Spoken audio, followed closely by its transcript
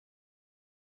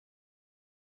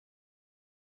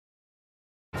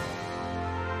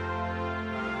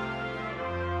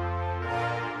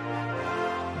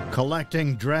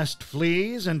Collecting dressed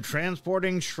fleas and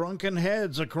transporting shrunken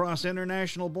heads across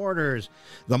international borders,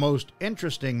 the most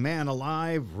interesting man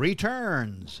alive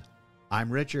returns.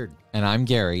 I'm Richard. And I'm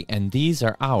Gary, and these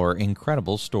are our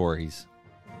incredible stories.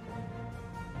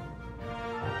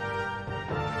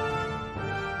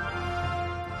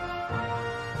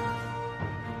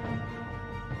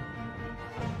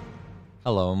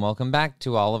 Hello and welcome back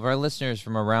to all of our listeners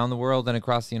from around the world and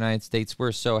across the United States.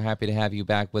 We're so happy to have you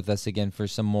back with us again for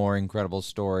some more incredible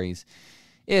stories.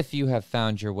 If you have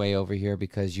found your way over here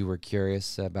because you were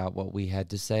curious about what we had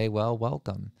to say, well,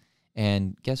 welcome.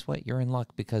 And guess what? You're in luck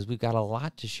because we've got a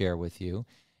lot to share with you,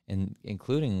 and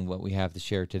including what we have to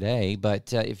share today.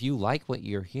 But if you like what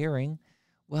you're hearing,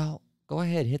 well, go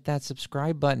ahead, hit that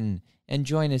subscribe button and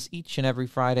join us each and every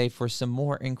Friday for some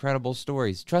more incredible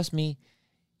stories. Trust me,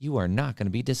 you are not going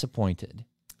to be disappointed.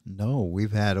 No,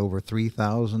 we've had over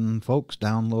 3,000 folks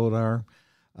download our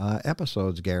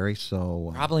episodes, Gary.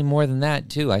 So probably more than that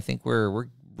too. I think we're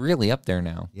really up there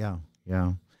now. Yeah.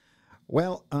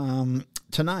 Well,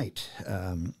 tonight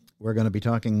we're going to be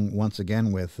talking once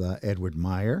again with Edward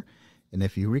Meyer, and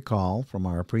if you recall from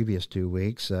our previous 2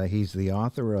 weeks, he's the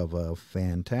author of a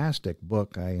fantastic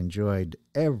book. I enjoyed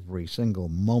every single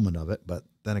moment of it, but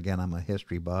then again, I'm a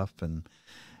history buff and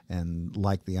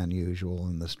like the unusual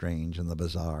and the strange and the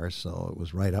bizarre, so it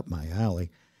was right up my alley.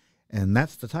 And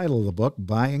that's the title of the book,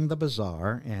 Buying the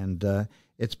Bizarre, and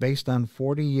it's based on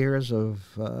 40 years of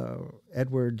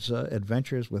Edward's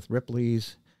adventures with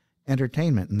Ripley's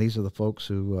Entertainment, and these are the folks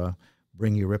who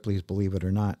bring you Ripley's Believe It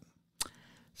or Not.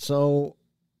 So,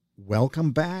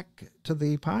 welcome back to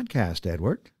the podcast,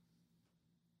 Edward.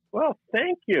 Well,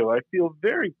 thank you. I feel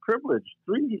very privileged.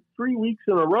 Three weeks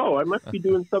in a row. I must be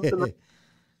doing something.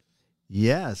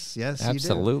 Yes,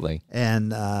 absolutely. You do.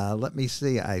 And let me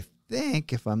see. I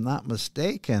think, if I'm not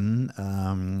mistaken,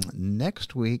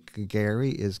 next week,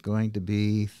 Gary, is going to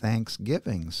be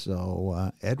Thanksgiving.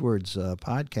 So Edward's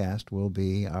podcast will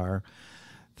be our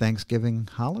Thanksgiving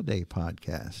holiday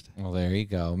podcast. Well, there you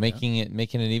go, making it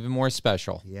even more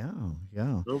special. Yeah.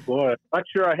 Oh boy, I'm not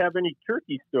sure I have any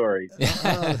turkey stories.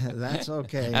 That's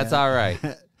okay. That's all right.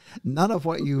 None of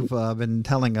what you've been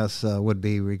telling us would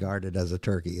be regarded as a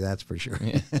turkey, that's for sure.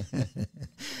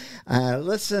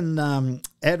 Listen,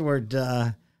 Edward,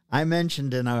 I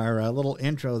mentioned in our little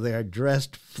intro there,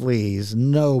 dressed fleas.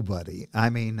 Nobody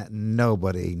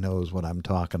knows what I'm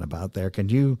talking about there. Can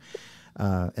you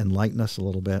enlighten us a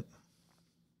little bit?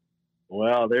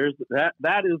 Well, there's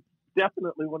that is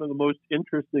definitely one of the most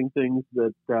interesting things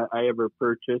that I ever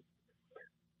purchased.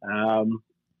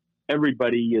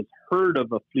 Everybody has heard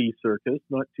of a flea circus.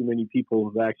 Not too many people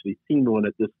have actually seen one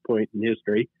at this point in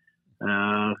history.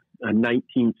 A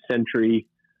 19th century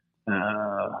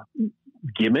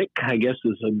gimmick, I guess,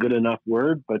 is a good enough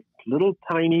word, but little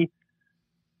tiny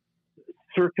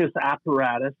circus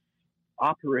apparatus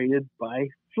operated by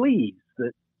fleas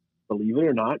that, believe it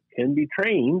or not, can be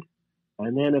trained.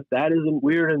 And then if that isn't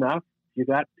weird enough, you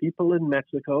got people in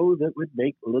Mexico that would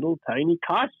make little tiny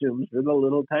costumes for the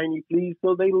little tiny fleas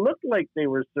so they looked like they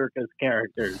were circus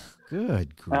characters.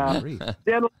 Good grief.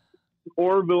 Then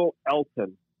Orville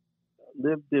Elton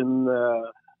lived in,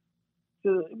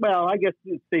 well, I guess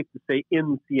it's safe to say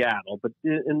in Seattle, but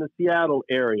in the Seattle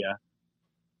area,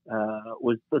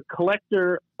 was the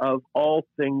collector of all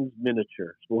things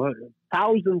miniatures. Well,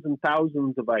 thousands and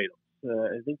thousands of items.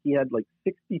 I think he had like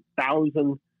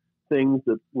 60,000 things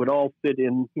that would all fit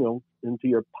in, into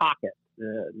your pocket.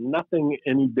 Nothing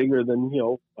any bigger than,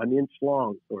 an inch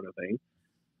long sort of thing.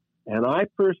 And I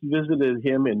first visited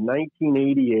him in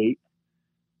 1988,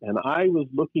 and I was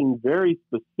looking very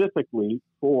specifically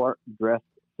for dressed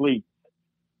fleas,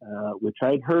 which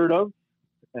I'd heard of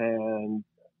and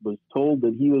was told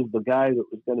that he was the guy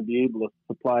that was going to be able to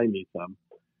supply me some.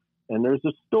 And there's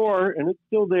a store, and it's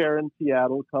still there in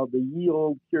Seattle, called the Ye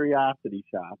Olde Curiosity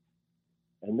Shop.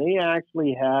 And they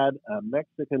actually had a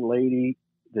Mexican lady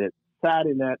that sat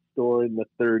in that store in the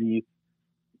 30s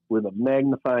with a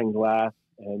magnifying glass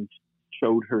and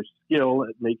showed her skill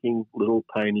at making little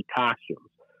tiny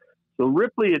costumes. So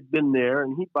Ripley had been there,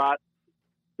 and he bought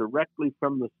directly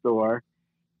from the store,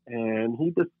 and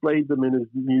he displayed them in his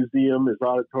museum, his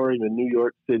auditorium in New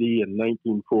York City in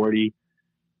 1940.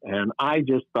 And I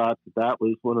just thought that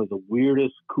was one of the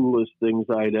weirdest, coolest things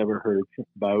I'd ever heard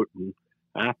about. And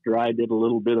after I did a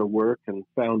little bit of work and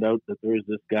found out that there's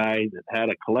this guy that had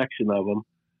a collection of them,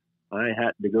 I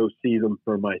had to go see them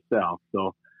for myself.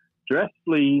 So dressed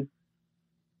fleas,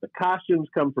 the costumes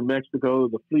come from Mexico,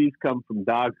 the fleas come from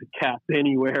dogs and cats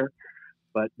anywhere,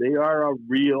 but they are a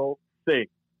real thing.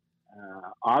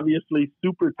 Obviously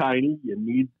super tiny. You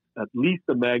need at least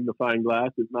a magnifying glass,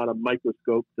 if not a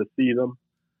microscope, to see them.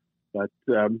 But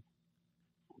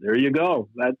there you go.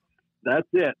 That's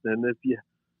it. And if you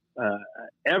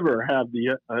ever have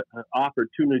the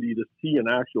opportunity to see an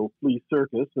actual flea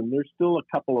circus, and there's still a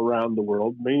couple around the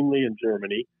world, mainly in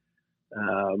Germany,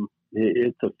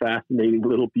 it's a fascinating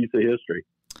little piece of history.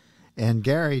 And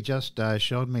Gary just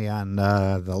showed me on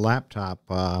the laptop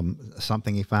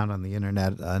something he found on the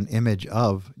internet, an image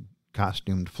of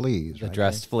costumed fleas. The right?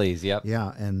 dressed fleas, yep.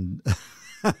 Yeah, and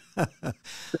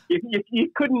you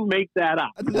couldn't make that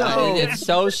up. No. It's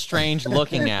so strange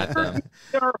looking at them.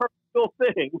 They're a real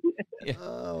thing.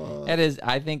 Yeah. It is.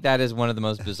 I think that is one of the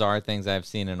most bizarre things I've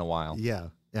seen in a while. Yeah.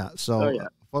 So,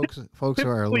 folks who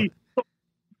are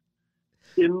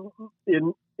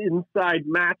inside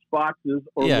matchboxes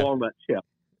or walnut chips.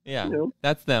 Yeah, you know?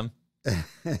 That's them.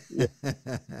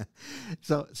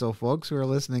 So folks who are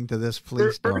listening to this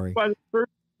flea story.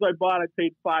 First I bought, I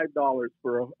paid $5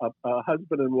 for a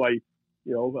husband and wife,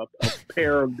 a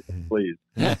pair of fleas.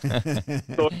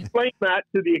 So explain that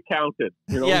to the accountant.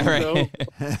 Yeah, right.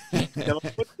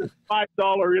 What's this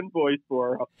 $5 invoice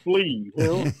for a flea?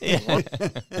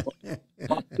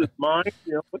 Lost his mind.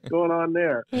 What's going on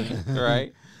there?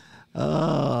 Right.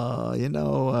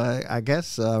 I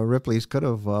guess Ripley's could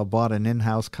have bought an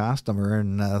in-house costumer,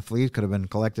 and fleas could have been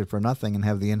collected for nothing, and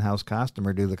have the in-house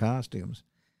costumer do the costumes.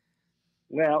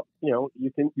 Well, you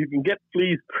can get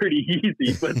fleas pretty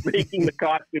easy, but making the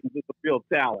costumes is a real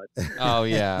talent. Oh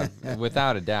yeah,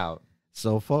 without a doubt.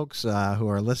 So, folks who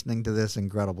are listening to this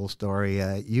incredible story,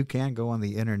 you can go on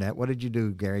the internet. What did you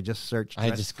do, Gary? Just search.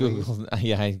 I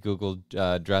googled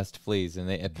dressed fleas, and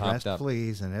it popped dressed up.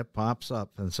 Fleas, and it pops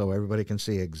up, and so everybody can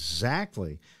see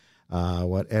exactly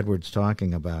what Edward's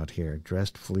talking about here.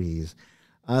 Dressed fleas.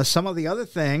 Some of the other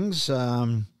things.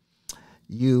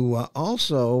 You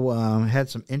also had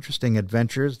some interesting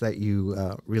adventures that you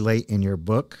relate in your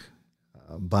book,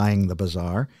 Buying the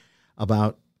Bizarre,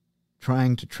 about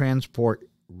trying to transport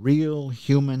real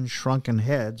human shrunken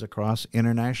heads across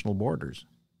international borders.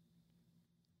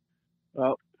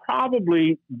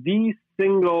 Probably the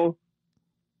single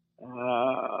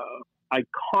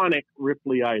iconic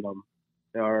Ripley item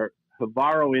are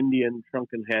Jivaro Indian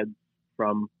shrunken heads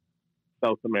from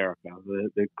South America,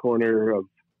 the corner of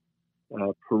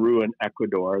Peru and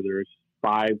Ecuador. There's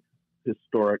 5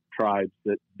 historic tribes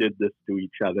that did this to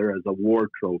each other as a war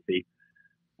trophy.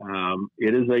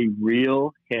 It is a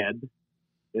real head.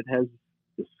 The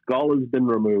skull has been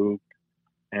removed,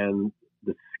 and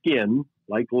the skin,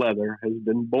 like leather, has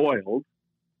been boiled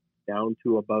down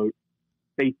to about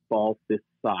baseball fist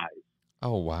size.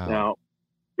 Oh, wow. Now,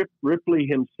 Ripley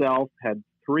himself had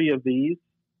 3 of these.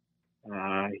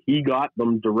 He got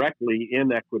them directly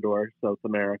in Ecuador, South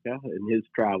America, in his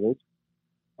travels.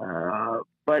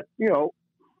 But,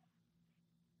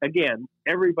 again,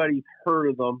 everybody's heard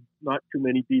of them. Not too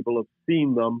many people have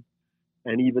seen them,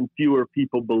 and even fewer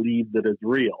people believe that it's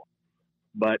real.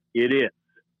 But it is.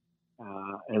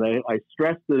 And I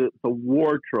stress that it's a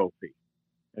war trophy.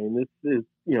 I mean, this is,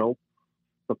 the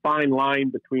fine line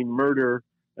between murder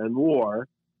and war,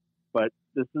 but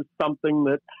this is something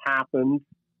that happened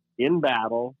in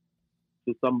battle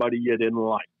to somebody you didn't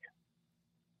like.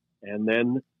 And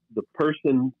then the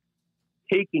person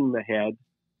taking the head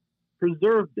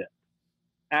preserved it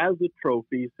as a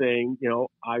trophy, saying,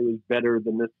 I was better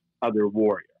than this other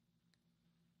warrior.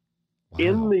 Wow.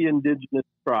 In the indigenous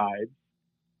tribes,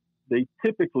 they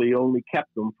typically only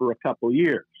kept them for a couple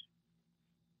years,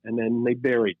 and then they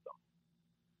buried them.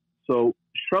 So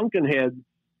shrunken heads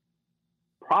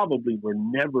probably were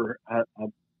never a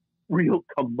real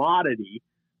commodity,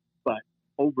 but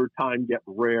over time get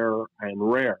rarer and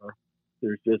rarer.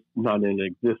 There's just none in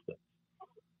existence.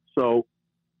 So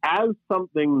as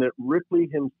something that Ripley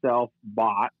himself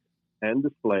bought and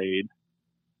displayed,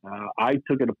 I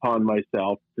took it upon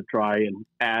myself to try and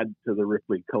add to the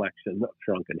Ripley collection of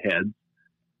shrunken heads,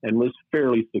 and was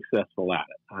fairly successful at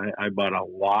it. I bought a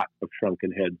lot of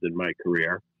shrunken heads in my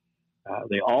career.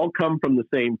 They all come from the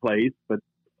same place, but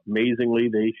amazingly,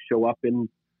 they show up in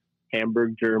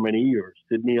Hamburg, Germany, or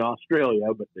Sydney,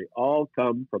 Australia, but they all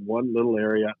come from one little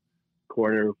area,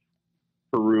 corner of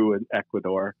Peru and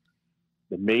Ecuador.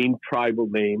 The main tribal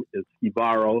name is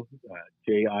Jivaro,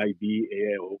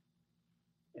 Jivao,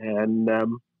 and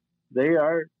they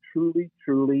are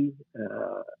truly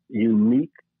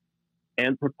unique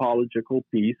anthropological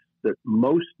piece that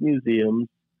most museums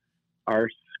are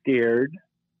scared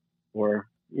or,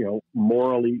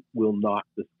 morally will not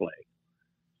display.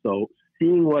 So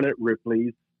seeing one at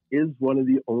Ripley's is one of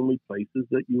the only places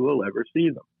that you will ever see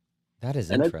them. That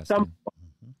is and interesting.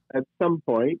 at some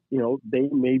point, they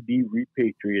may be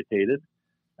repatriated.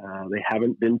 They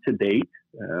haven't been to date.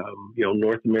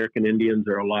 North American Indians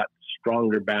are a lot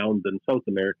stronger bound than South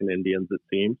American Indians, it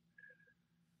seems.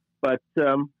 But,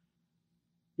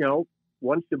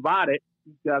 once you bought it,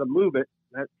 you've got to move it.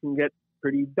 That can get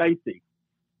pretty dicey.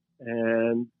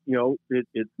 And,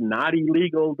 it's not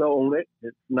illegal to own it.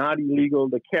 It's not illegal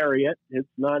to carry it. It's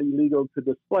not illegal to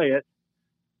display it.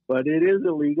 But it is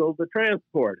illegal to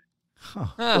transport it.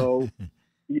 Huh. So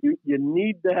you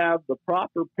need to have the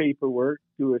proper paperwork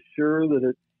to assure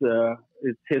that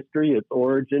its history, its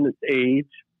origin, its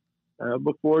age,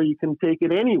 before you can take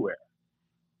it anywhere.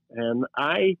 And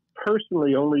I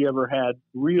personally only ever had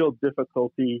real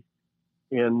difficulty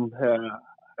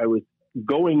I was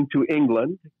going to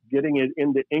England. Getting it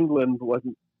into England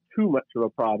wasn't too much of a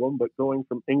problem, but going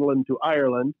from England to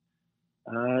Ireland,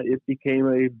 it became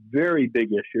a very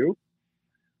big issue.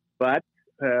 But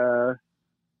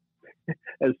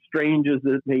as strange as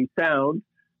it may sound,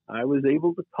 I was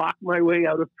able to talk my way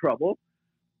out of trouble.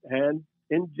 And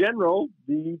in general,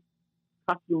 the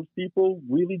customs people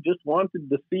really just wanted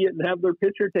to see it and have their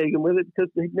picture taken with it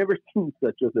because they'd never seen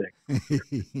such a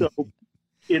thing. So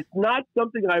it's not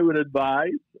something I would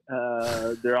advise.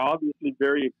 They're obviously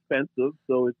very expensive,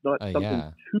 so it's not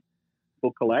something too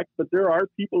people collect. But there are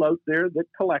people out there that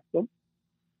collect them.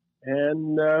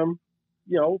 And,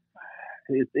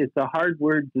 it's a hard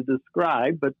word to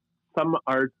describe, but some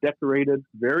are decorated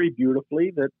very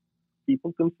beautifully that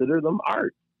people consider them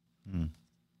art.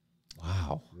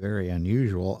 Wow. Very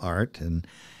unusual art. And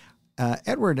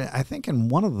Edward, I think in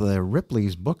one of the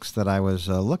Ripley's books that I was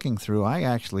looking through, I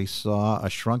actually saw a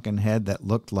shrunken head that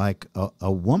looked like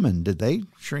a woman. Did they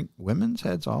shrink women's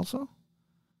heads also?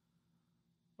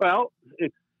 Well,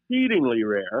 exceedingly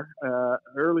rare.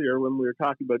 Earlier when we were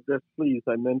talking about Dress Fleas,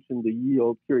 I mentioned the Ye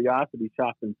Olde Curiosity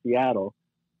Shop in Seattle.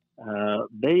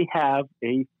 They have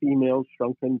a female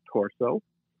shrunken torso,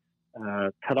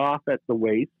 cut off at the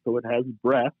waist, so it has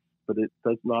breasts, but it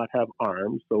does not have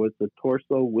arms, so it's a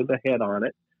torso with a head on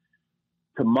it.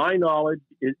 To my knowledge,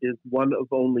 it is one of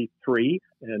only 3,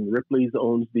 and Ripley's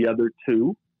owns the other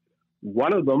 2.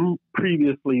 One of them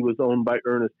previously was owned by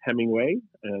Ernest Hemingway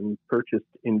and purchased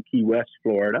in Key West,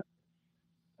 Florida.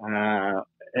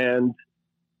 And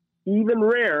even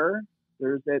rarer,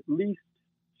 there's at least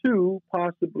 2,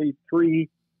 possibly 3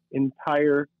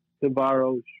 entire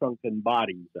Navarro shrunken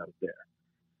bodies out there.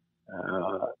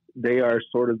 They are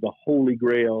sort of the holy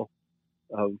grail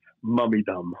of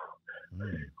mummydom.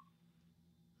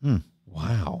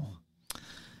 Wow.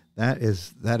 That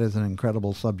is an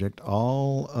incredible subject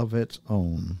all of its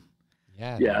own.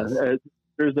 Yeah.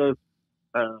 There's a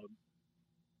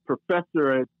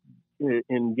professor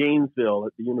in Gainesville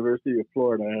at the University of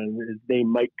Florida, and his name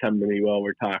might come to me while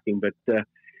we're talking, but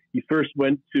he first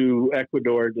went to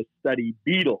Ecuador to study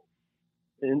beetles,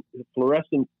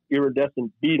 fluorescent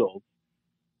iridescent beetles,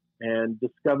 and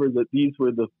discovered that these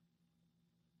were the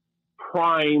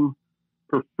prime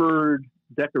preferred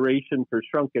decoration for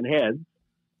shrunken heads,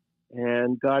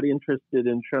 and got interested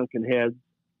in shrunken heads.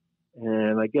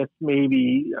 And I guess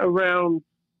maybe around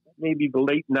the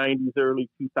late 90s, early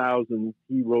 2000s,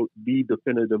 he wrote the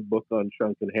definitive book on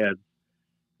shrunken heads.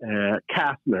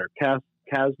 Kasner,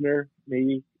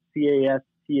 maybe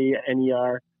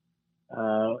Castaner.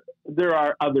 There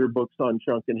are other books on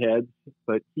shrunken heads,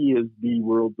 but he is the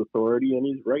world's authority, and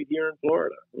he's right here in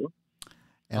Florida.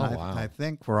 And I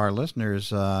think for our listeners,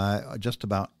 just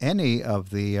about any of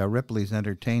the Ripley's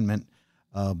Entertainment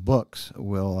books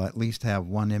will at least have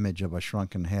one image of a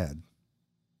shrunken head.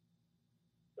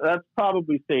 That's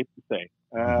probably safe to say.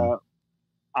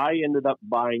 I ended up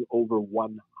buying over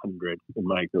 100 in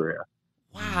my career.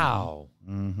 Wow.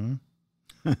 Mm-hmm.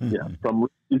 Yeah, from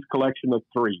his collection of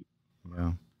 3.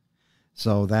 Yeah.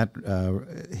 So that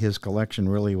his collection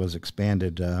really was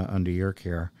expanded under your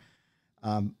care.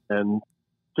 And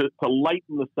to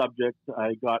lighten the subject,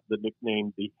 I got the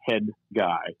nickname the Head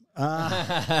Guy.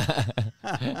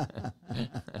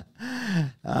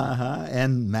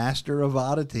 And master of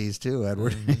oddities too,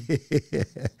 Edward.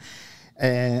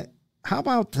 How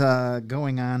about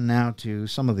going on now to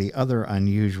some of the other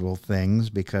unusual things,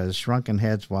 because shrunken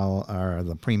heads, while are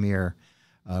the premier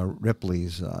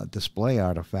Ripley's display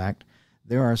artifact,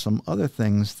 there are some other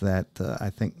things that I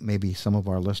think maybe some of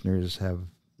our listeners have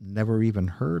never even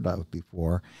heard of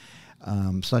before,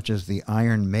 such as the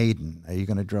Iron Maiden. Are you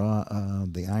going to draw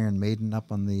the Iron Maiden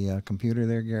up on the computer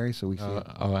there, Gary, so we see it?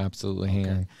 Oh, absolutely.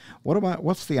 Okay.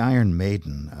 What's the Iron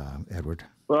Maiden, Edward?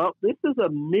 Well, this is a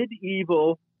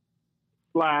medieval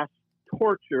 /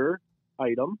 torture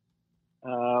item.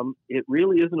 It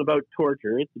really isn't about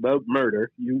torture. It's about murder.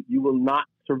 You will not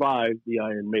survive the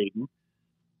Iron Maiden.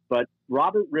 But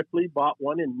Robert Ripley bought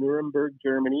one in Nuremberg,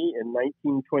 Germany in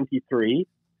 1923.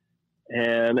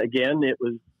 And again, it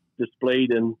was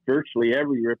displayed in virtually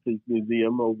every Ripley's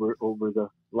museum over the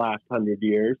last 100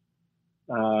 years.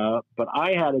 But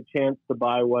I had a chance to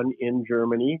buy one in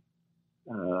Germany.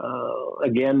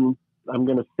 Again, I'm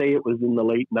going to say it was in the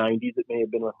late 90s. It may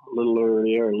have been a little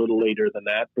earlier, a little later than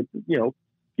that, but,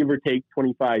 give or take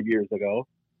 25 years ago.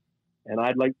 And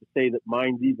I'd like to say that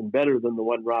mine's even better than the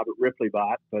one Robert Ripley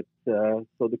bought. But so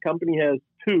the company has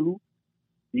two.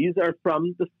 These are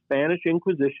from the Spanish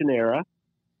Inquisition era.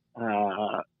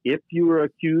 If you were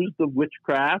accused of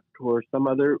witchcraft or some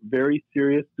other very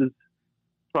serious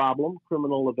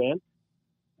criminal event,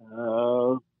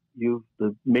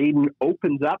 the maiden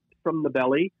opens up from the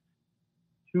belly.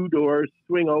 Two doors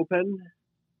swing open.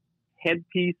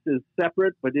 Headpiece is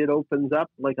separate, but it opens up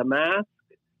like a mask.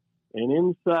 And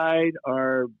inside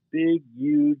are big,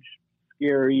 huge,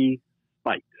 scary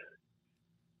spikes.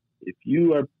 If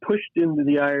you are pushed into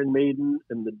the Iron Maiden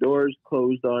and the doors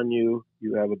closed on you,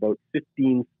 you have about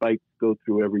 15 spikes go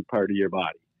through every part of your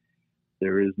body.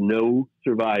 There is no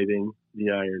surviving the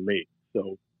Iron Maiden.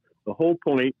 So the whole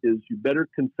point is you better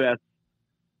confess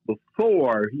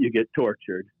before you get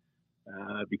tortured,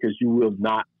 because you will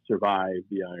not survive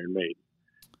the Iron Maiden.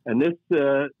 And this,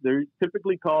 they're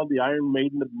typically called the Iron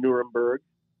Maiden of Nuremberg.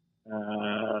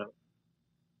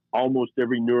 Almost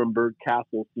every Nuremberg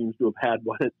castle seems to have had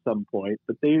one at some point,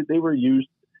 but they were used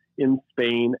in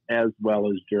Spain as well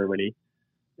as Germany,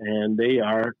 and they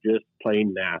are just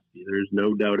plain nasty. There's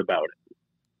no doubt about it.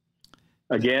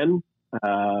 Again,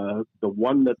 the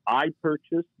one that I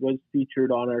purchased was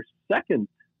featured on our second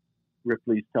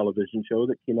Ripley's television show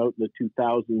that came out in the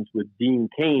 2000s with Dean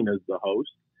Cain as the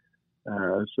host.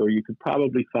 So you could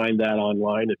probably find that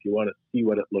online if you want to see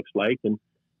what it looks like. And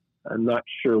I'm not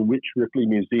sure which Ripley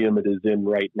Museum it is in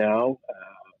right now.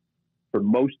 For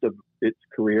most of its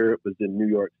career, it was in New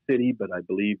York City, but I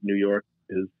believe New York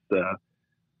is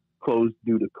closed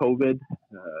due to COVID.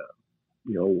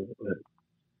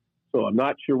 So I'm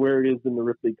not sure where it is in the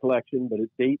Ripley collection, but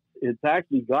it's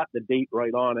actually got the date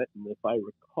right on it. And if I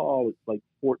recall, it's like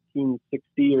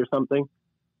 1460 or something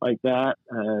like that.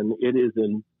 And it is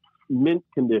in mint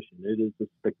condition. It is a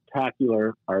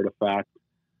spectacular artifact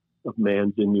of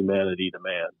man's inhumanity to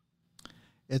man.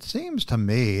 It seems to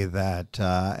me that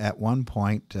at one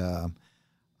point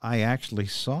I actually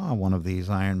saw one of these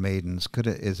Iron Maidens.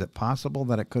 Is it possible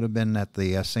that it could have been at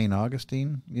the St.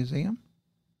 Augustine Museum?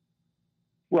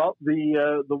 Well,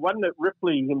 the one that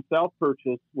Ripley himself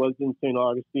purchased was in St.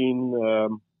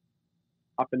 Augustine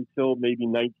up until maybe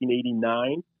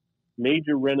 1989.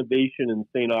 Major renovation in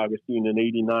St. Augustine in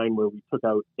 89, where we took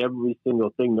out every single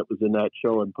thing that was in that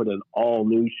show and put an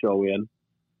all-new show in.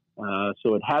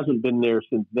 So it hasn't been there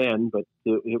since then, but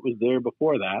it was there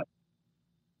before that.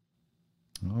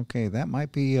 Okay, that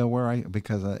might be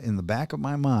because in the back of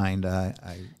my mind,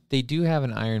 they do have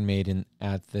an Iron Maiden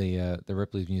at the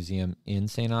Ripley's Museum in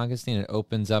St. Augustine. It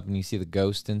opens up and you see the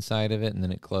ghost inside of it, and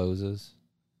then it closes.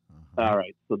 All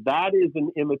right, so that is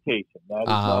an imitation. That is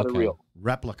not okay. a real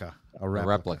replica. A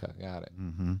replica. Got it.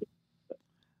 Mm-hmm.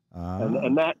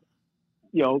 And that,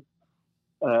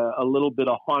 a little bit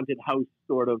of haunted house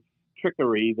sort of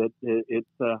trickery. That it's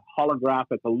a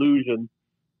holographic illusion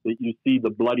that you see the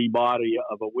bloody body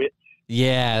of a witch.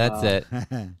 Yeah, that's it.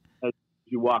 As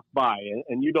you walk by,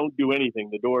 and you don't do anything.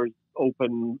 The doors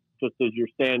open just as you're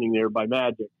standing there by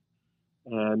magic.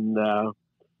 And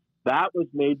that was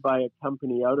made by a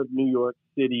company out of New York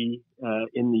City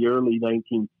in the early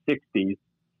 1960s.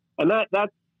 And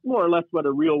that's more or less what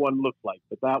a real one looks like.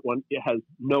 But that one, it has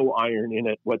no iron in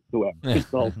it whatsoever.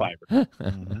 It's all fiber.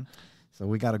 Mm-hmm. So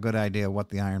we got a good idea what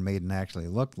the Iron Maiden actually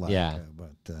looked like. Yeah.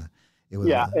 But it was.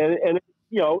 Yeah, and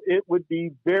it would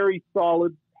be very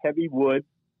solid, heavy wood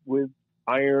with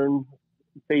iron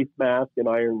face mask and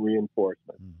iron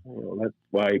reinforcement. That's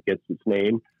why it gets its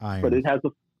name. Iron. But it has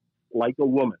like a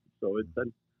woman, so it's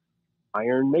an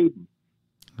Iron Maiden.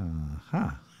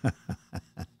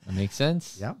 That makes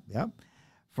sense. Yep.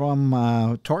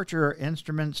 From torture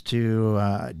instruments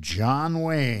to John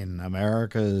Wayne,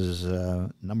 America's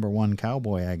 #1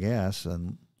 cowboy, I guess.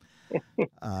 And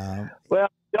well,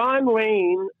 John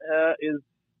Wayne is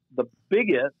the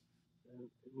biggest.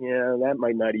 Yeah, that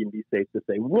might not even be safe to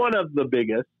say. One of the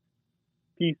biggest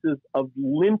pieces of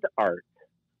lint art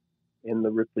in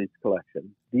the Ripley's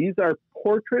collection. These are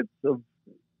portraits of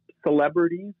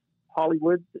celebrities,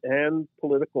 Hollywood, and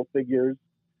political figures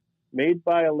made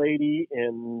by a lady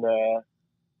in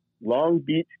Long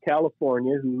Beach,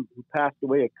 California, who passed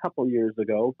away a couple years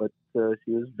ago, but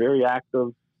she was very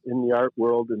active in the art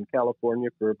world in California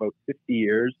for about 50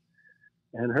 years.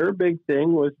 And her big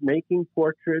thing was making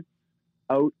portraits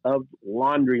out of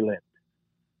laundry lint,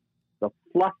 the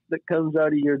fluff that comes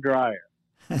out of your dryer.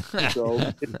 So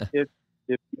if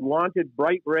you wanted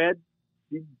bright red,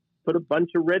 you'd put a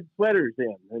bunch of red sweaters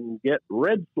in and get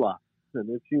red fluff. And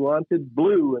if you wanted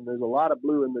blue, and there's a lot of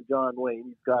blue in the John Wayne,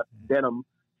 he's got denim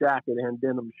jacket and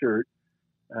denim shirt,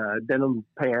 denim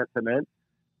pants, I meant.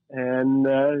 And,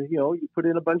 you put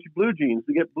in a bunch of blue jeans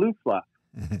to get blue fluff.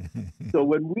 So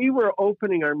when we were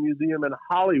opening our museum in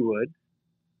Hollywood,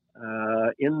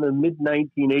 in the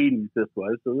mid-1980s, this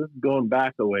was, so this is going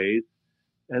back a ways,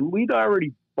 and we'd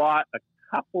already bought a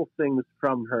couple things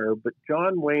from her, but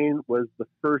John Wayne was the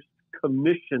first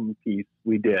commission piece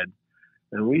we did.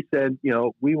 And we said,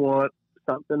 we want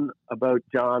something about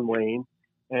John Wayne.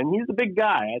 And he's a big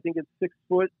guy. I think it's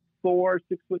 6'4",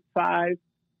 6'5".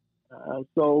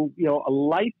 So, a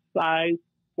life-size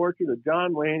portrait of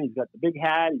John Wayne. He's got the big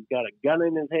hat. He's got a gun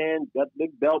in his hand. He's got the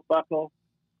big belt buckle,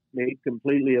 made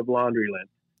completely of laundry lint.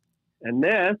 And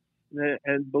this,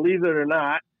 and believe it or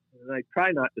not, and I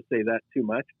try not to say that too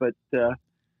much, but,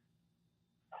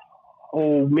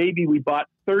 maybe we bought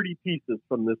 30 pieces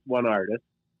from this one artist.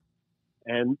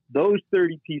 And those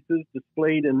 30 pieces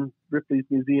displayed in Ripley's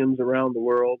museums around the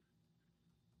world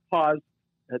caused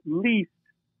at least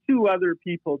 2 other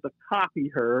people to copy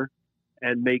her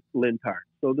and make lint art.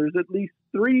 So there's at least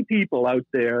 3 people out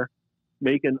there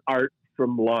making art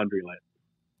from laundry lint.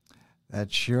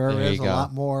 That sure There is you a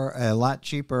go. lot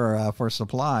cheaper for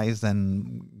supplies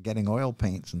than getting oil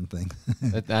paints and things.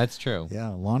 That's true. Yeah,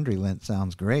 laundry lint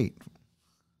sounds great.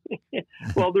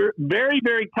 Well, they're very,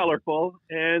 very colorful,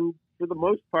 and for the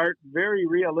most part, very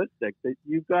realistic. That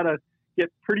you've got to get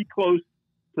pretty close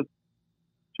to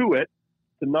it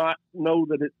to not know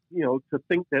that it's, to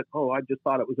think that, I just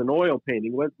thought it was an oil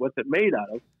painting. What's it made out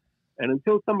of? And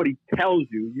until somebody tells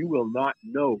you, you will not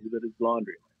know that it's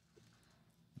laundry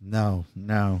lint.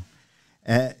 No.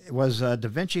 Was Da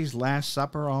Vinci's Last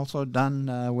Supper also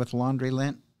done with laundry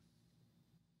lint?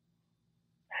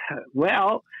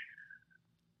 Well,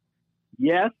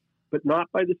 yes, but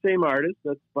not by the same artist.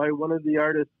 That's by one of the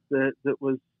artists that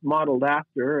was modeled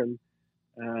after, and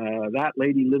that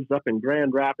lady lives up in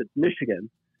Grand Rapids, Michigan.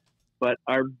 But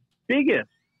our biggest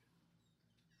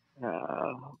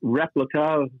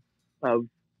replica of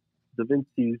Da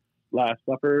Vinci's Last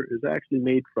Supper is actually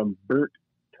made from burnt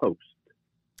toast.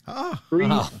 Oh.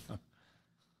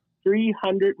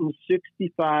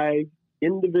 365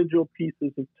 individual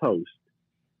pieces of toast.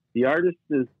 The artist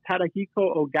is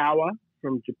Tadahiko Ogawa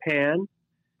from Japan,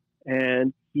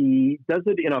 and he does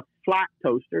it in a flat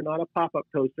toaster, not a pop-up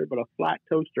toaster, but a flat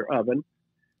toaster oven.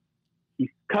 He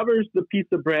covers the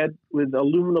piece of bread with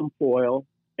aluminum foil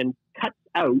and cuts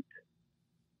out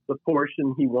the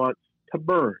portion he wants to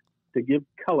burn, to give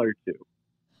color to.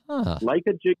 Huh. Like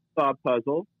a jigsaw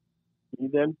puzzle, he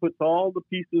then puts all the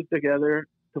pieces together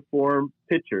to form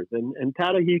pictures. And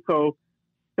Tadahiko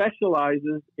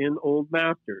specializes in old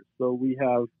masters. So we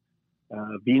have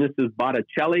Venus's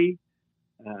Botticelli.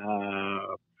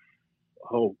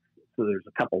 So there's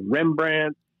a couple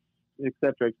Rembrandts, et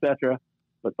cetera.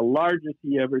 But the largest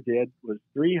he ever did was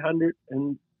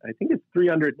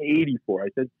 384. I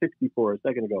said 64 a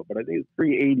second ago, but I think it's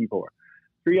 384.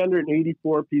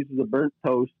 384 pieces of burnt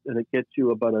toast, and it gets you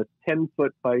about a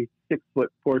 10-foot by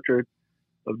 6-foot portrait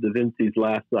of Da Vinci's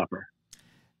Last Supper.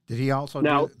 Did he also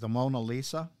do the Mona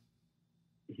Lisa?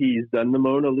 He's done the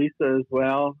Mona Lisa as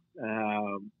well.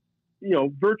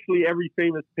 Virtually every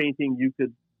famous painting you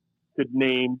could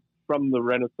name from the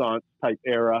Renaissance type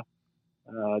era,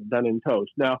 done in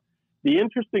toast. Now, the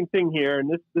interesting thing here,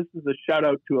 and this is a shout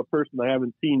out to a person I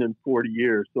haven't seen in 40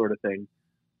 years, sort of thing,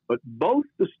 but both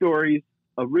the stories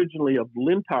originally of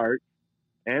lint art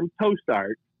and toast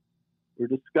art were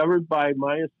discovered by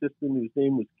my assistant, whose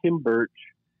name was Kim Birch,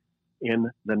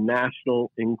 in the National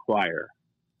Enquirer.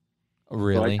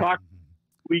 Really? So I talked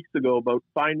weeks ago about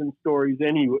finding stories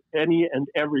any and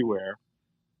everywhere.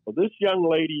 Well, this young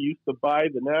lady used to buy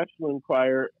the National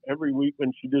Enquirer every week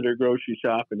when she did her grocery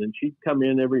shopping, and she'd come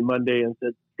in every Monday and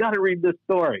said, "Got to read this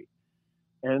story."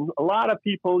 And a lot of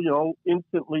people,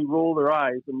 instantly roll their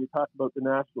eyes when you talk about the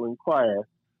National Enquirer.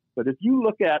 But if you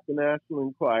look at the National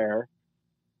Enquirer,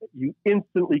 you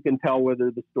instantly can tell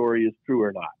whether the story is true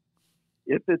or not.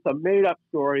 If it's a made-up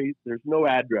story, there's no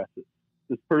addresses.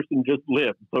 This person just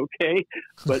lives, okay?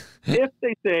 But if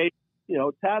they say,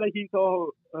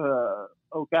 Tadahiko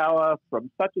Ogawa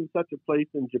from such and such a place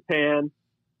in Japan,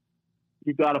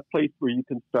 you got a place where you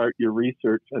can start your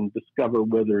research and discover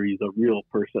whether he's a real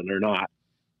person or not.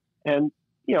 And,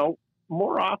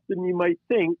 more often you might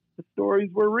think the stories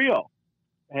were real.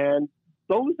 And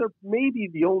those are maybe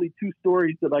the only two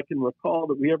stories that I can recall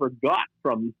that we ever got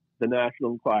from the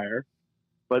National Enquirer,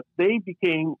 but they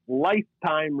became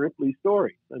lifetime Ripley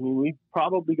stories. I mean, we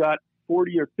probably got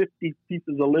 40 or 50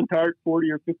 pieces of lint art,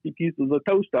 40 or 50 pieces of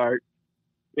toast art,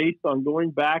 based on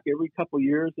going back every couple of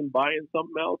years and buying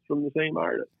something else from the same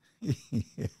artist.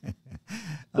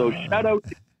 So shout out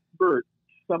to Bert,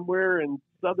 somewhere in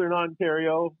Southern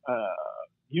Ontario.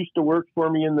 Used to work for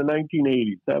me in the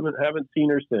 1980s. Haven't seen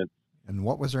her since. And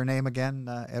what was her name again,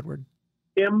 Edward?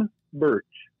 Tim Birch.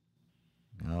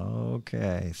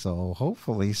 Okay, so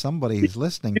hopefully somebody's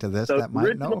listening to this that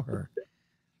might know her.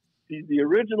 She's the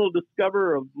original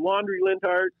discoverer of laundry lint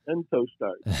art and toast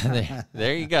art.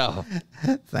 There you go.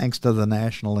 Thanks to the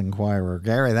National Enquirer.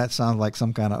 Gary, that sounds like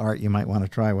some kind of art you might want to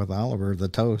try with Oliver, the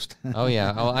toast. Oh,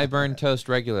 yeah. Oh, I burn toast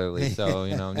regularly, so,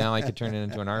 now I could turn it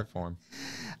into an art form.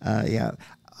 Yeah.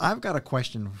 I've got a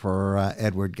question for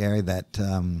Edward, Gary, that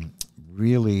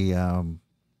really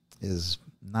is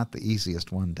not the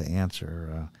easiest one to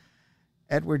answer.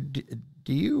 Edward,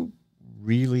 do you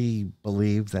really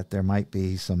believe that there might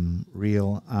be some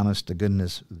real,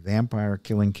 honest-to-goodness vampire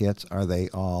killing kits? Are they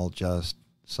all just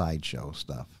sideshow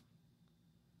stuff?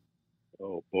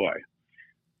 Oh, boy.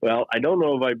 Well, I don't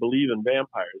know if I believe in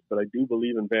vampires, but I do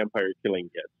believe in vampire killing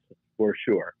kits, for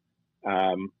sure.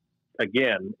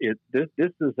 Again, this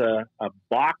is a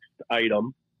boxed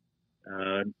item,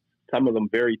 some of them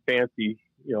very fancy,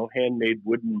 handmade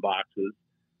wooden boxes,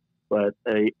 but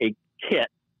a kit,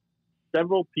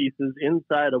 several pieces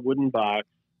inside a wooden box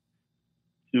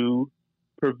to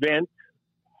prevent,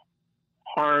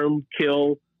 harm,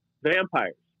 kill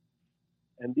vampires.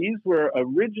 And these were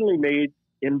originally made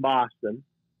in Boston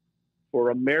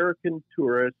for American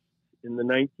tourists in the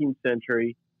 19th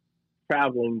century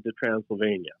traveling to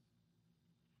Transylvania.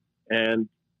 And,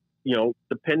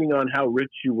 depending on how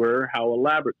rich you were, how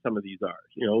elaborate some of these are.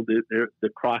 The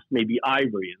cross may be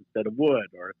ivory instead of wood,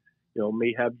 or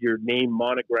may have your name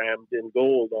monogrammed in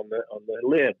gold on the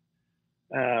lid.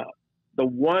 The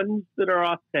ones that are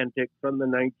authentic from the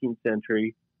 19th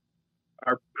century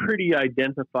are pretty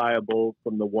identifiable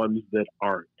from the ones that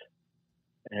aren't.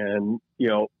 And,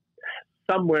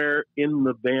 somewhere in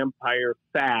the vampire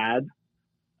fad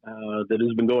that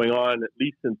has been going on at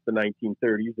least since the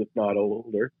 1930s, if not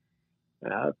older,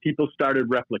 people started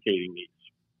replicating these.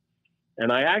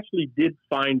 And I actually did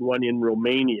find one in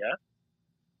Romania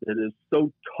that is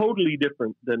so totally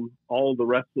different than all the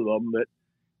rest of them that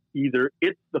either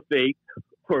it's the fake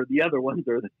or the other ones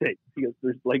are the fake, because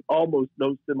there's like almost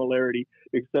no similarity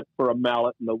except for a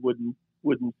mallet and a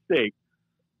wooden stake.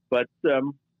 But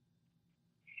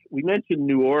we mentioned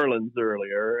New Orleans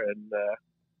earlier, and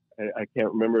I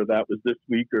can't remember if that was this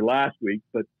week or last week,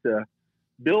 but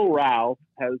Bill Rao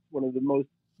has one of the most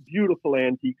beautiful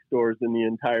antique stores in the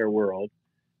entire world.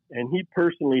 And he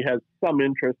personally has some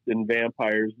interest in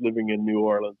vampires living in New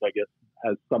Orleans, I guess,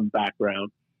 has some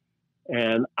background.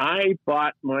 And I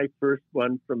bought my first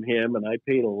one from him, and I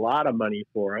paid a lot of money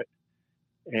for it.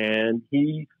 And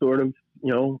he sort of,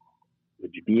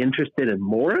 would you be interested in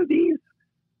more of these?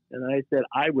 And I said,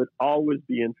 I would always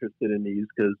be interested in these,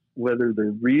 because whether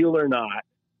they're real or not,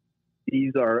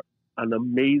 these are an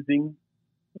amazing,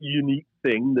 unique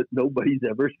thing that nobody's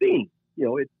ever seen.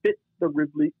 It fits the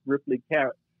Ripley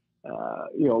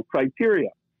criteria.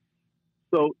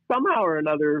 So somehow or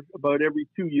another, about every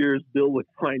 2 years, Bill would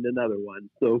find another one.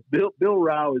 So Bill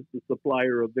Rao is the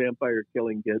supplier of vampire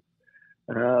killing kits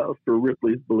for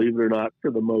Ripley's, believe it or not,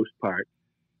 for the most part.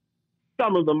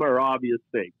 Some of them are obvious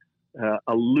fakes.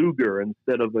 A Luger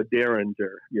instead of a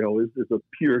Derringer, is a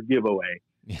pure giveaway.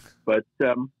 Yeah. But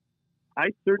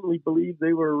I certainly believe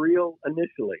they were real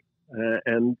initially.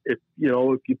 And if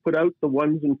you put out the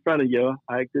ones in front of you,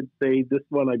 I could say this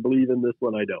one I believe in, this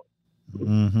one I don't.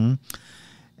 Mm-hmm.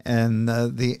 And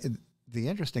the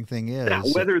interesting thing is, now,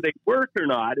 whether they work or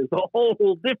not is a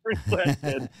whole different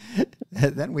question.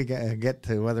 Then we get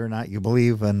to whether or not you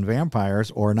believe in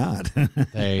vampires or not.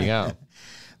 There you go.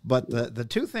 But the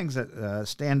two things that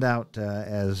stand out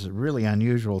as really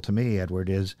unusual to me, Edward,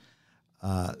 is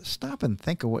stop and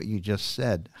think of what you just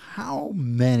said. How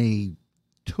many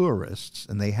tourists,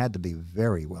 and they had to be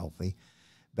very wealthy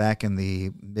back in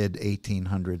the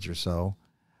mid-1800s or so,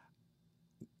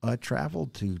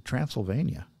 traveled to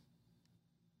Transylvania?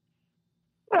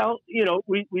 Well,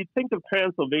 we think of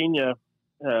Transylvania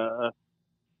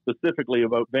specifically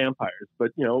about vampires,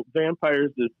 but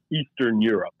vampires is Eastern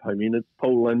Europe. I mean, it's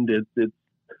Poland, it's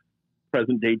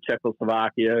present-day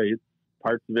Czechoslovakia, it's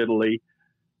parts of Italy.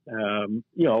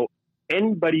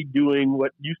 Anybody doing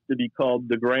what used to be called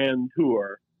the Grand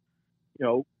Tour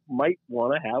might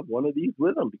want to have one of these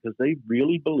with them because they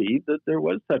really believed that there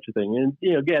was such a thing. And,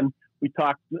 again, we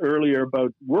talked earlier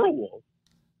about werewolves.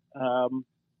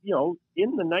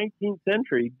 In the 19th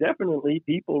century, definitely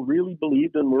people really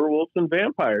believed in werewolves and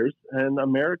vampires, and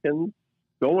Americans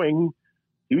going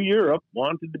to Europe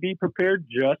wanted to be prepared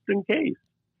just in case.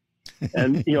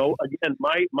 And, again,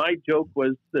 my joke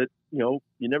was that, you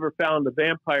never found a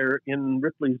vampire in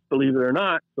Ripley's Believe It or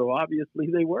Not, so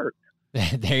obviously they worked.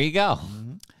 There you go.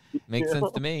 Makes sense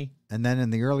to me. And then in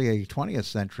the early 20th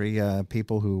century,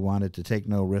 people who wanted to take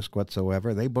no risk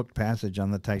whatsoever, they booked passage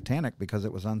on the Titanic because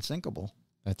it was unsinkable.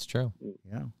 That's true.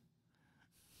 Yeah.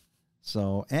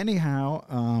 So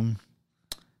anyhow,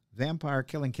 vampire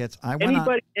killing kits.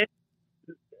 Anybody,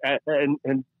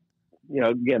 again,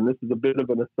 this is a bit of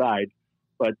an aside,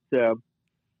 but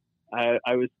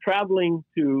I was traveling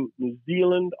to New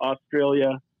Zealand,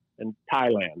 Australia, and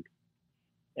Thailand.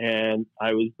 And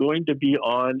I was going to be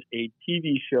on a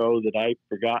TV show that I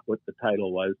forgot what the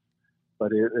title was,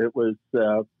 but it was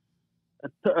a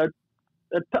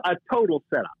total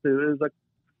setup. It was a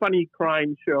funny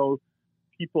crime show,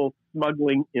 people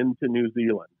smuggling into New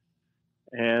Zealand.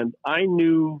 And I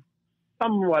knew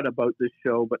somewhat about this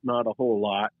show, but not a whole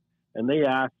lot. And they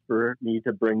asked for me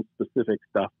to bring specific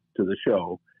stuff to the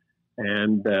show.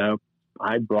 And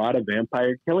I brought a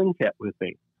vampire killing kit with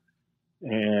me.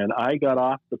 And I got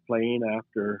off the plane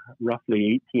after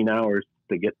roughly 18 hours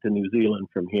to get to New Zealand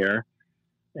from here.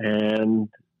 And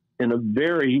in a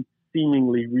very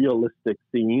seemingly realistic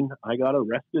scene, I got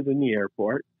arrested in the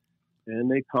airport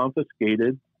and they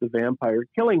confiscated the vampire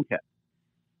killing kit.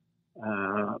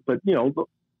 But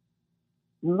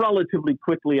relatively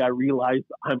quickly I realized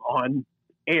I'm on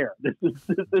air. This is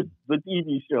the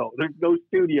TV show. There's no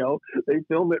studio. They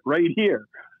film it right here.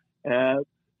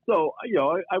 So,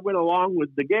 I went along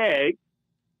with the gag,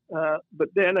 but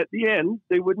then at the end,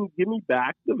 they wouldn't give me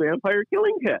back the vampire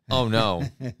killing kit. Oh, no.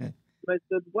 I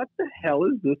said, what the hell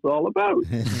is this all about?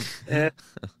 And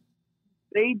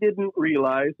they didn't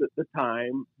realize at the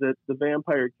time that the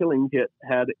vampire killing kit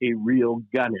had a real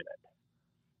gun in it.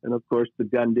 And, of course, the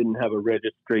gun didn't have a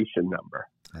registration number.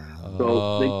 Oh.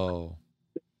 So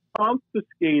they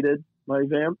confiscated my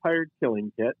vampire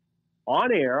killing kit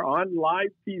on air, on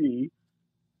live TV,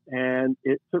 and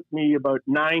it took me about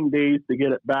 9 days to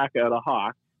get it back out of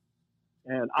Hawk.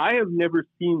 And I have never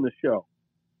seen the show,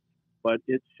 but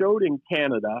it showed in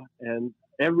Canada, and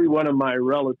every one of my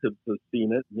relatives has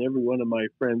seen it, and every one of my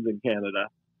friends in Canada,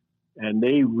 and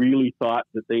they really thought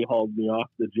that they hauled me off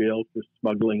to jail for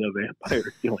smuggling a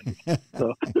vampire killing.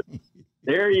 So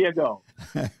there you go.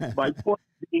 My point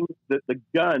being that the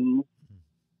guns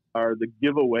are the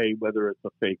giveaway whether it's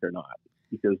a fake or not,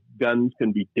 because guns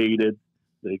can be dated.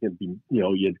 They can be,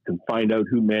 you can find out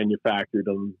who manufactured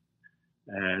them.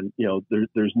 And,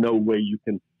 there's no way you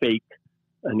can fake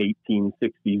an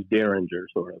 1860s Derringer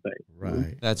sort of thing.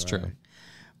 Right. That's true.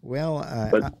 Well,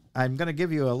 I'm going to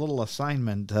give you a little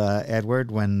assignment, Edward,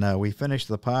 when we finish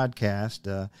the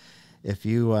podcast. If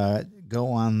you go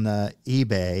on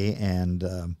eBay and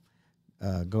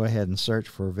go ahead and search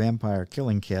for vampire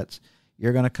killing kits,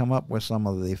 you're going to come up with some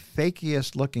of the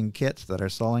fakiest looking kits that are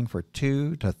selling for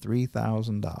 $2,000 to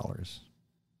 $3,000.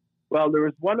 Well, there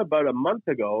was one about a month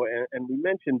ago, and we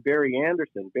mentioned Barry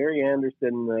Anderson. Barry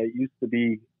Anderson used to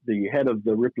be the head of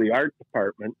the Ripley Art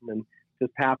Department and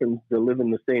just happens to live in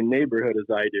the same neighborhood as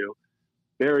I do.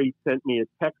 Barry sent me a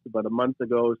text about a month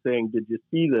ago saying, "Did you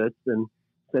see this?" and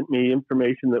sent me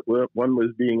information that one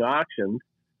was being auctioned,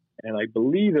 and I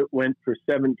believe it went for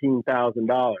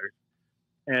 $17,000.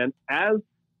 And as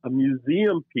a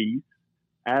museum piece,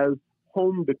 as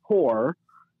home decor,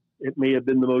 it may have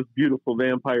been the most beautiful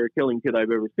vampire killing kit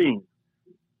I've ever seen.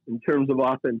 In terms of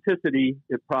authenticity,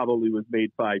 it probably was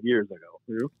made 5 years ago.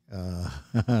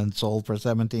 And sold for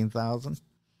 $17,000?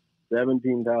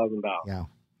 $17,000.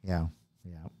 Yeah.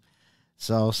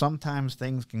 So sometimes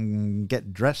things can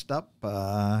get dressed up.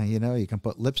 You can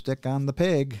put lipstick on the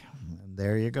pig, and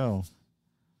there you go.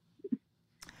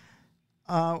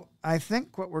 I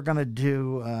think what we're going to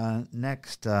do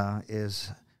next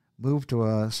is move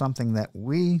to something that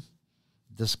we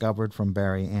discovered from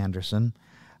Barry Anderson.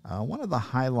 One of the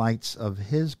highlights of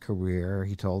his career,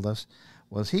 he told us,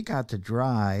 was he got to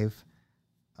drive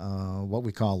what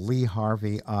we call Lee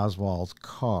Harvey Oswald's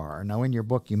car. Now, in your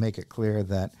book, you make it clear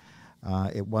that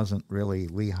it wasn't really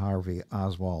Lee Harvey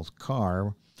Oswald's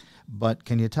car. But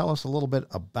can you tell us a little bit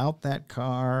about that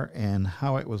car and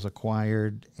how it was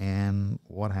acquired and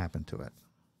what happened to it?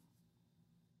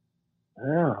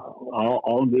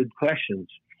 All good questions.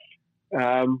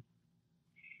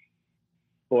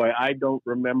 Boy, I don't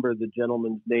remember the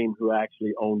gentleman's name who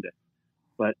actually owned it.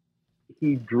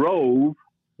 he drove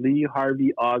Lee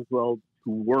Harvey Oswald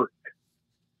to work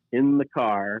in the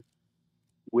car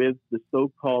with the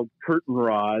so-called curtain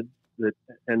rods that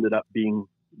ended up being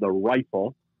the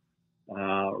rifle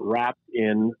wrapped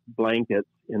in blankets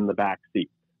in the back seat.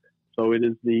 So it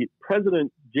is the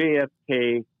President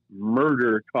JFK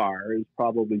murder car is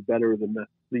probably better than the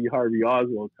Lee Harvey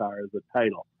Oswald car as a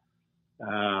title.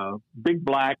 Big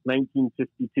black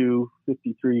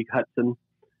 1952-53 Hudson.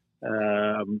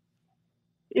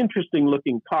 Interesting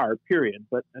looking car, period,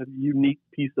 but a unique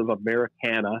piece of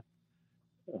Americana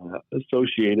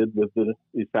associated with the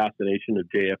assassination of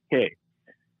JFK.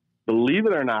 Believe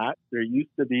it or not, there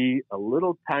used to be a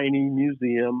little tiny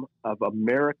museum of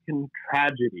American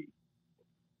tragedy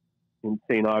in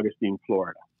St. Augustine,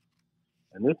 Florida.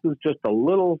 And this is just a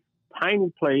little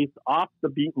tiny place off the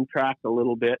beaten track a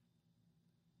little bit.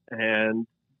 And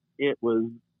it was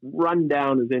run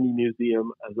down as any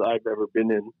museum as I've ever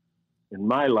been in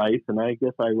my life. And I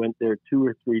guess I went there 2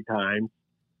 or 3 times.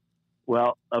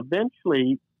 Well,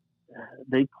 eventually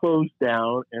they closed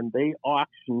down and they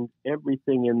auctioned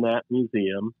everything in that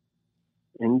museum,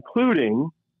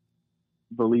 including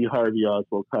the Lee Harvey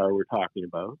Oswald car we're talking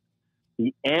about,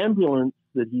 the ambulance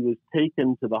that he was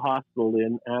taken to the hospital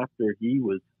in after he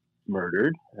was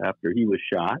murdered, after he was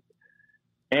shot,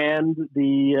 and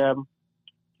the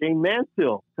Jane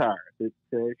Mansfield car that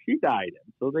she died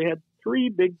in. So they had 3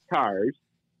 big cars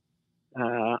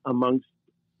amongst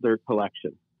their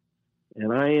collection.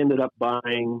 And I ended up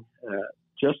buying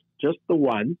just the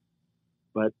one,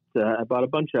 but I bought a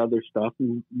bunch of other stuff,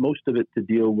 and most of it to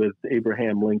deal with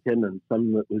Abraham Lincoln and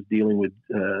some that was dealing with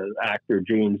actor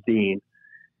James Dean.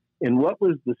 And what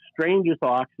was the strangest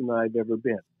auction I've ever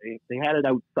been? They had it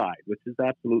outside, which is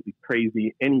absolutely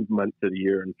crazy any month of the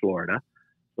year in Florida.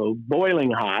 So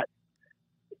boiling hot,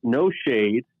 no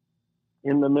shade,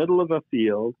 in the middle of a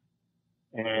field,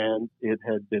 and it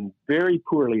had been very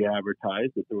poorly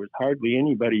advertised that there was hardly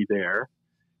anybody there.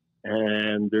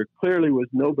 And there clearly was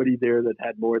nobody there that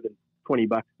had more than $20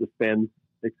 to spend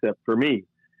except for me.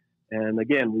 And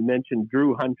again, we mentioned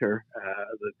Drew Hunter,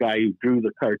 the guy who drew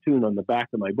the cartoon on the back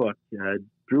of my book.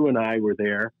 Drew and I were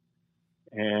there,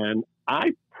 and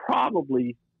I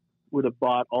probably would have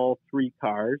bought all 3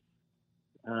 cars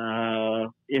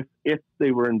if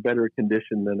they were in better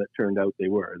condition than it turned out they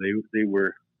were. They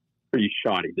were pretty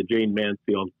shoddy. The Jane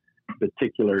Mansfield in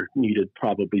particular needed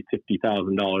probably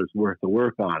 $50,000 worth of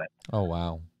work on it. Oh,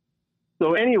 wow.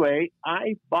 So anyway,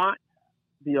 I bought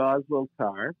the Oswald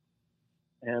car,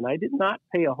 and I did not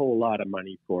pay a whole lot of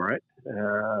money for it.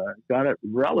 Got it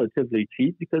relatively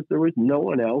cheap because there was no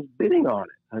one else bidding on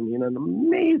it. I mean, an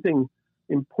amazing,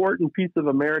 important piece of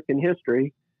American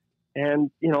history. And,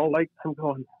 like, I'm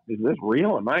going, is this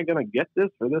real? Am I going to get this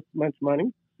for this much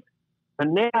money?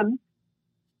 And then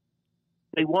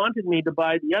they wanted me to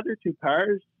buy the other 2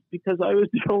 cars because I was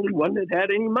the only one that had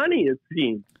any money, it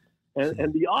seemed.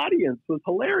 And the audience was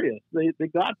hilarious. They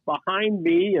got behind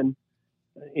me and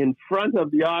in front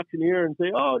of the auctioneer and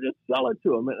say, oh, just sell it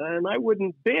to him. And I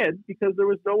wouldn't bid because there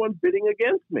was no one bidding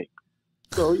against me.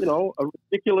 So, a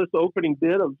ridiculous opening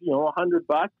bid of,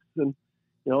 $100. And,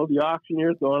 the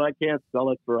auctioneer's going, I can't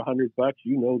sell it for $100.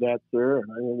 You know that, sir.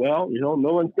 And I go, well,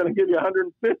 no one's going to give you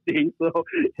 150.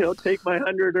 So, take my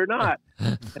 100 or not.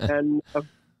 And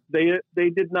they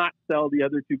did not sell the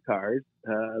other 2 cars.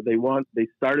 They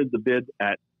started the bid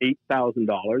at $8,000,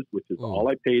 which is all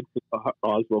I paid for the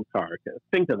Oswald car.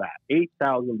 Think of that,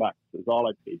 $8,000 is all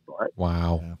I paid for it.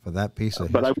 Wow, yeah, for that piece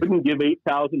of but history. I wouldn't give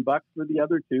 $8,000 for the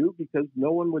other 2 because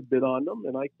no one would bid on them,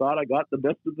 and I thought I got the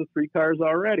best of the 3 cars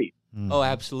already. Oh,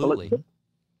 absolutely. Well,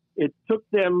 it took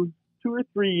them 2 or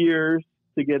 3 years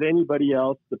to get anybody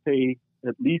else to pay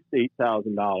at least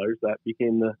 $8,000. That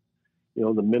became the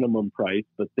minimum price,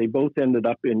 but they both ended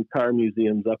up in car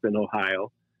museums up in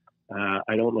Ohio.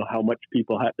 I don't know how much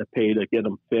people had to pay to get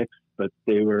them fixed, but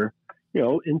they were,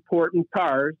 important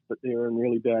cars, but they were in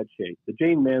really bad shape. The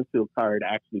Jane Mansfield car had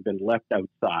actually been left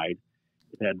outside.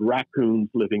 It had raccoons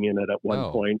living in it at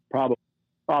one point,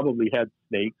 probably had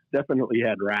snakes, definitely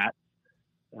had rats.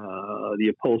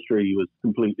 The upholstery was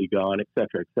completely gone, et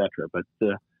cetera, et cetera. But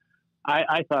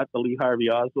I thought the Lee Harvey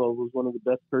Oswald was one of the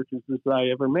best purchases I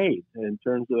ever made in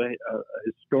terms of a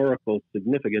historical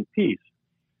significant piece.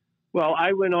 Well,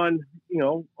 I went on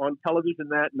television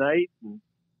that night and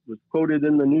was quoted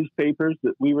in the newspapers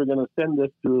that we were going to send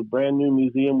this to a brand new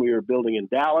museum we were building in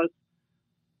Dallas.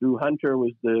 Drew Hunter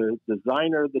was the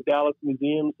designer of the Dallas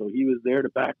Museum, so he was there to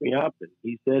back me up. And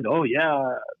he said, oh,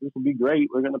 yeah, this will be great.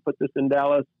 We're going to put this in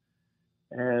Dallas.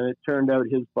 And it turned out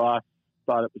his boss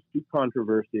thought it was too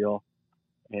controversial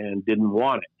and didn't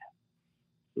want it.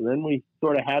 So then we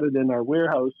sort of had it in our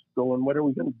warehouse going, what are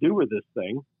we going to do with this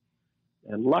thing?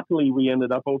 And luckily, we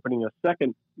ended up opening a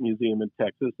second museum in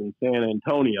Texas, in San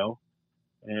Antonio.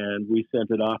 And we sent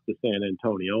it off to San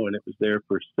Antonio, and it was there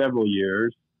for several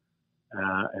years.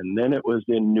 And then it was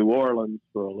in New Orleans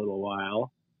for a little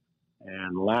while.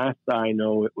 And last I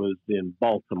know, it was in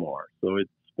Baltimore. So it's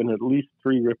been at least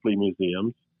 3 Ripley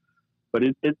museums. But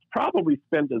it's probably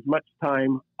spent as much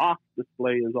time off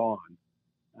display as on.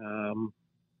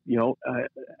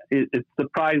 It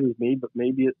surprises me, but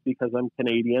maybe it's because I'm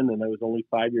Canadian and I was only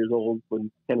 5 years old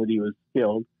when Kennedy was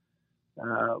killed.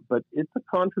 But it's a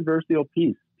controversial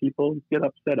piece. People get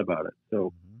upset about it.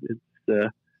 So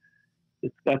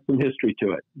it's got some history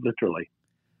to it, literally.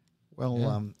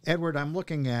 Well, Edward, I'm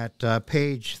looking at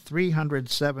page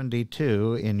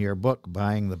 372 in your book,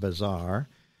 Buying the Bizarre.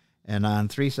 And on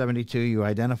 372, you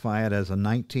identify it as a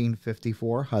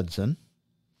 1954 Hudson.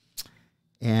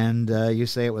 And you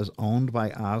say it was owned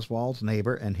by Oswald's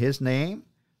neighbor, and his name,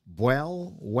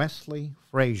 Buell Wesley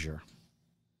Frazier.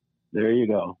 There you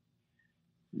go.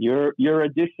 Your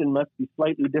edition must be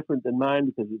slightly different than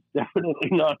mine because it's definitely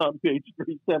not on page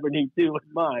 372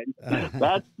 in mine.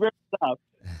 That's fair enough.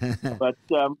 But,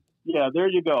 there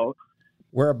you go.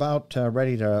 We're about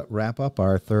ready to wrap up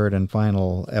our third and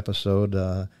final episode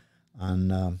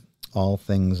on all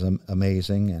things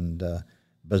amazing and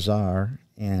bizarre.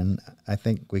 And I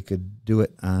think we could do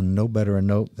it on no better a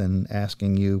note than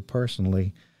asking you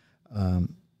personally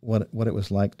what it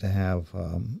was like to have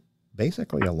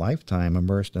basically a lifetime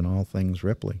immersed in all things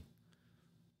Ripley.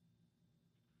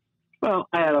 Well,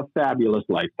 I had a fabulous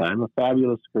lifetime, a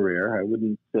fabulous career. I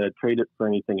wouldn't trade it for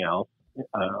anything else.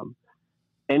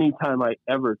 Anytime I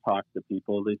ever talked to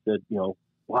people, they said,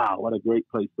 wow, what a great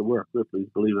place to work, Ripley's,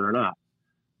 believe it or not.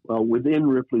 Well, within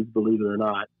Ripley's, believe it or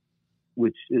not,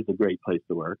 which is a great place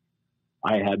to work,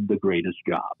 I had the greatest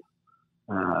job.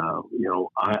 I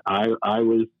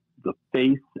was the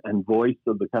face and voice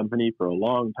of the company for a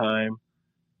long time.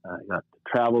 I got to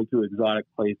travel to exotic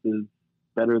places.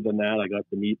 Better than that, I got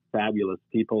to meet fabulous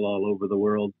people all over the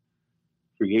world,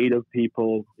 creative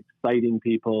people, exciting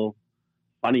people,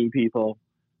 funny people.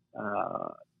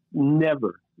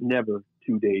 Never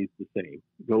 2 days the same.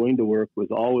 Going to work was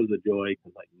always a joy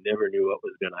because I never knew what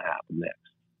was going to happen next.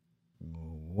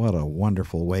 What a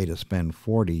wonderful way to spend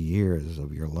 40 years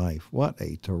of your life. What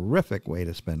a terrific way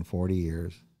to spend 40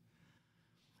 years.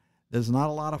 There's not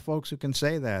a lot of folks who can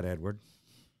say that, Edward.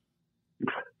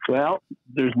 Well,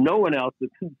 there's no one else that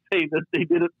can say that they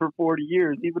did it for 40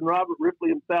 years. Even Robert Ripley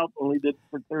himself only did it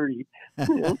for 30.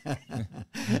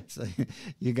 So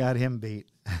you got him beat.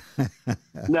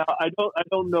 Now, I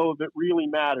don't know if it really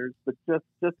matters, but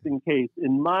just in case,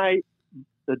 in my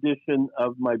edition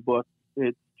of my book,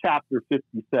 it's chapter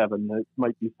 57. It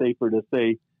might be safer to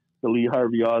say the Lee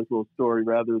Harvey Oswald story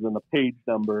rather than a page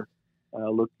number.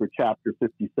 Look for chapter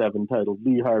 57 titled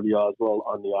Lee Harvey Oswald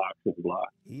on the Auction Block.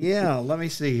 Yeah, let me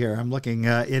see here. I'm looking.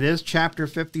 It is chapter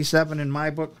 57 in my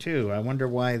book, too. I wonder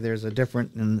why there's a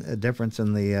difference in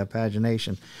the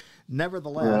pagination.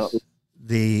 Nevertheless,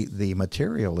 the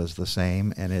material is the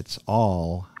same, and it's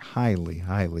all highly,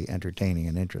 highly entertaining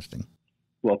and interesting.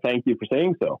 Well, thank you for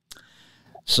saying so.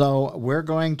 So we're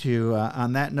going to,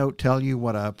 on that note, tell you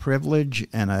what a privilege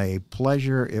and a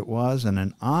pleasure it was and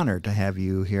an honor to have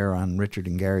you here on Richard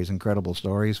and Gary's Incredible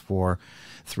Stories for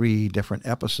 3 different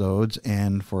episodes.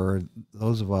 And for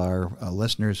those of our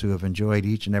listeners who have enjoyed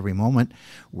each and every moment,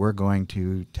 we're going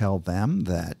to tell them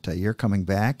that you're coming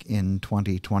back in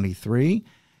 2023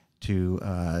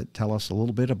 to tell us a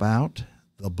little bit about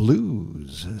the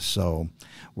blues. So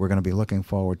we're going to be looking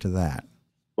forward to that.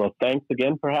 Well, thanks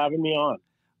again for having me on.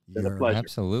 It's been a pleasure.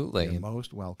 Absolutely. You're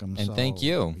most welcome. And thank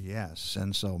you. Yes.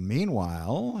 And so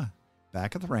meanwhile,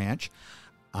 back at the ranch,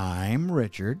 I'm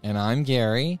Richard. And I'm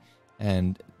Gary.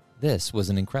 And this was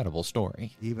an incredible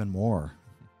story. Even more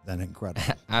than incredible.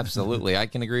 Absolutely. I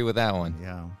can agree with that one.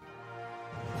 Yeah.